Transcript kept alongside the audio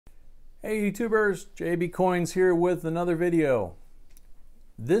Hey YouTubers, JB Coins here with another video.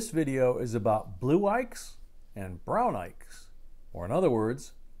 This video is about blue Ikes and brown Ikes, or in other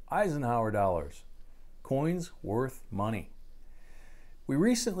words, Eisenhower dollars, coins worth money. We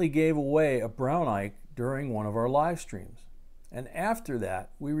recently gave away a brown Ike during one of our live streams, and after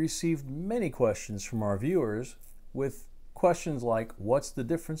that we received many questions from our viewers with questions like, what's the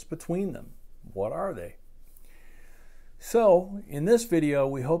difference between them? What are they? So, in this video,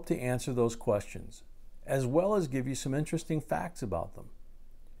 we hope to answer those questions, as well as give you some interesting facts about them.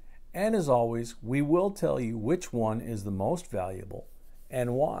 And as always, we will tell you which one is the most valuable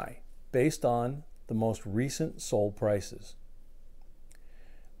and why, based on the most recent sold prices.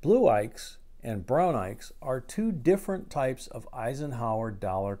 Blue Ikes and brown Ikes are two different types of Eisenhower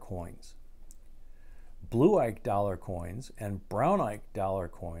dollar coins. Blue Ike dollar coins and brown Ike dollar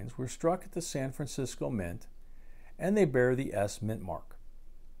coins were struck at the San Francisco Mint, and they bear the S mint mark.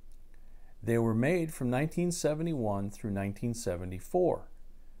 They were made from 1971 through 1974,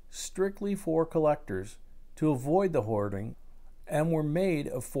 strictly for collectors to avoid the hoarding, and were made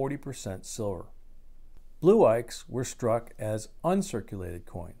of 40% silver. Blue Ikes were struck as uncirculated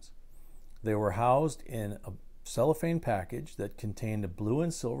coins. They were housed in a cellophane package that contained a blue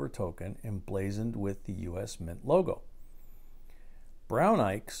and silver token emblazoned with the U.S. Mint logo. Brown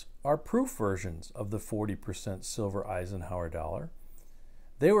Ikes are proof versions of the 40% silver Eisenhower dollar.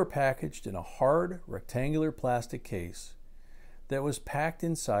 They were packaged in a hard, rectangular plastic case that was packed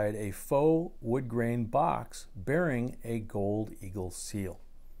inside a faux wood grain box bearing a gold eagle seal.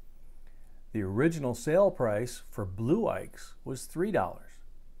 The original sale price for blue Ikes was $3,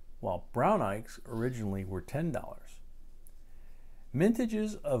 while brown Ikes originally were $10.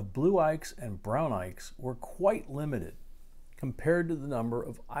 Mintages of blue Ikes and brown Ikes were quite limited compared to the number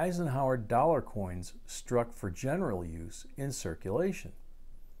of Eisenhower dollar coins struck for general use in circulation.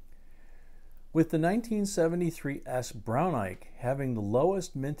 With the 1973 S brown Ike having the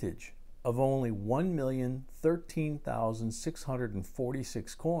lowest mintage of only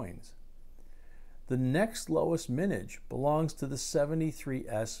 1,013,646 coins, the next lowest mintage belongs to the 73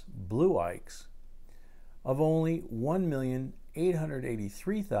 S blue Ikes of only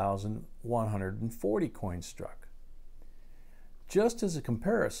 1,883,140 coins struck. Just as a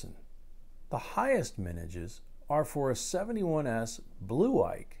comparison, the highest mintages are for a 71S blue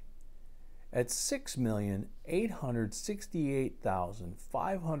Ike at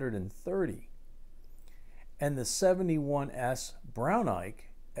 6,868,530 and the 71S brown Ike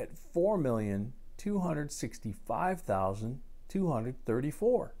at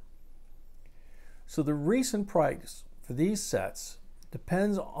 4,265,234. So the recent price for these sets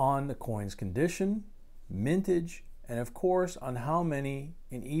depends on the coin's condition, mintage, and of course on how many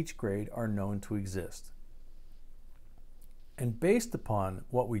in each grade are known to exist. And based upon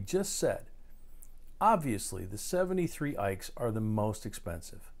what we just said, obviously the 73 Ikes are the most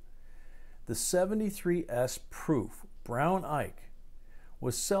expensive. The 73S proof brown Ike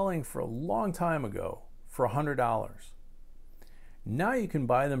was selling for a long time ago for $100. Now you can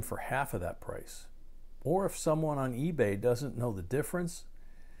buy them for half of that price. Or if someone on eBay doesn't know the difference,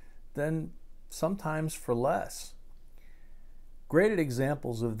 then sometimes for less. Graded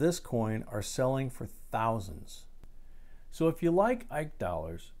examples of this coin are selling for thousands. So if you like Ike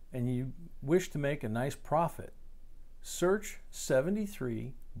dollars and you wish to make a nice profit, search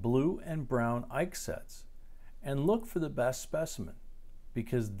 73 blue and brown Ike sets and look for the best specimen,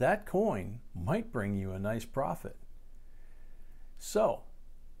 because that coin might bring you a nice profit. So,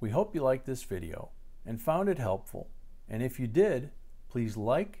 we hope you liked this video and found it helpful, and if you did, please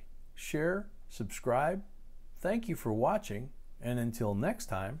like, share, subscribe. Thank you for watching. And until next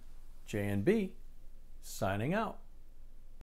time, J&B signing out.